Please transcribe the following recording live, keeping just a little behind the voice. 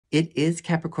It is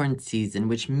Capricorn season,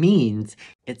 which means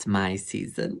it's my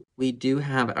season. We do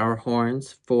have our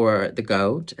horns for the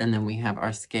goat, and then we have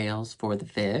our scales for the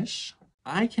fish.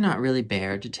 I cannot really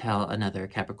bear to tell another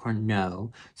Capricorn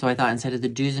no, so I thought instead of the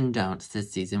do's and don'ts this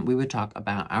season, we would talk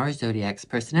about our zodiac's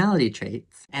personality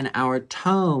traits, and our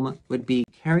tome would be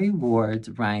Carrie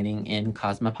Ward's writing in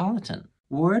Cosmopolitan.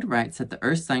 Ward writes that the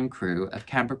Earth sign crew of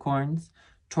Capricorns,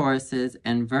 Tauruses,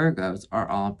 and Virgos are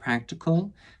all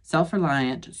practical,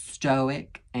 self-reliant,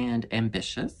 stoic, and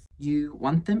ambitious. You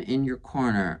want them in your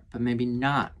corner, but maybe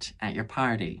not at your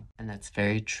party. And that's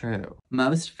very true.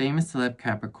 Most famous celeb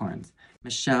Capricorns: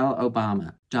 Michelle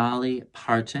Obama, Dolly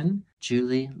Parton,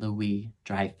 Julie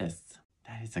Louis-Dreyfus.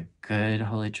 That is a good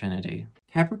holy trinity.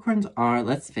 Capricorns are,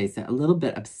 let's face it, a little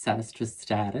bit obsessed with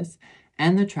status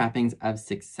and the trappings of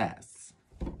success.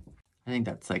 I think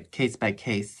that's like case by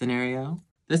case scenario.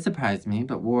 This surprised me,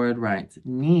 but Ward writes,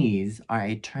 knees are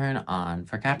a turn on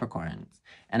for Capricorns.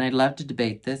 And I'd love to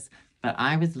debate this, but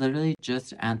I was literally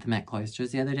just at the Met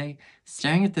Cloisters the other day,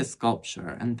 staring at this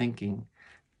sculpture and thinking,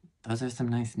 those are some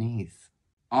nice knees.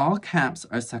 All Caps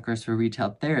are suckers for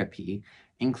retail therapy,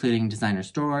 including designer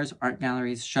stores, art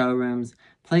galleries, showrooms,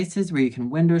 places where you can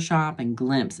window shop and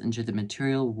glimpse into the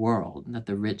material world that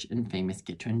the rich and famous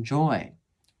get to enjoy.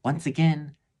 Once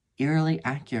again, eerily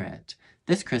accurate.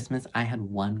 This Christmas, I had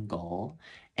one goal,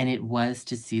 and it was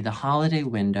to see the holiday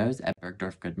windows at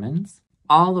Bergdorf Goodman's.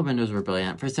 All the windows were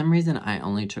brilliant. For some reason, I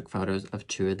only took photos of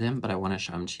 2 of them, but I want to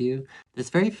show them to you.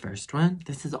 This very first one,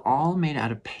 this is all made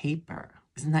out of paper.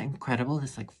 Isn't that incredible?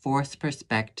 This like forced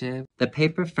perspective. The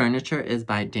paper furniture is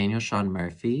by Daniel Sean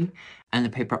Murphy, and the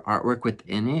paper artwork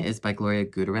within it is by Gloria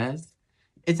Gutierrez.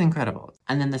 It's incredible.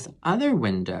 And then this other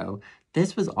window,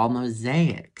 this was all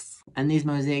mosaics. And these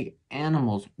mosaic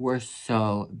animals were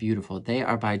so beautiful. They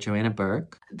are by Joanna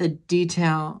Burke. The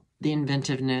detail, the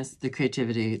inventiveness, the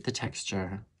creativity, the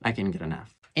texture, I can get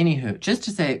enough. Anywho, just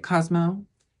to say, Cosmo,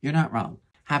 you're not wrong.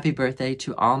 Happy birthday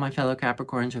to all my fellow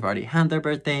Capricorns who've already had their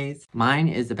birthdays. Mine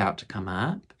is about to come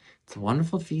up. It's a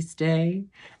wonderful feast day,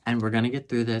 and we're gonna get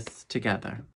through this together.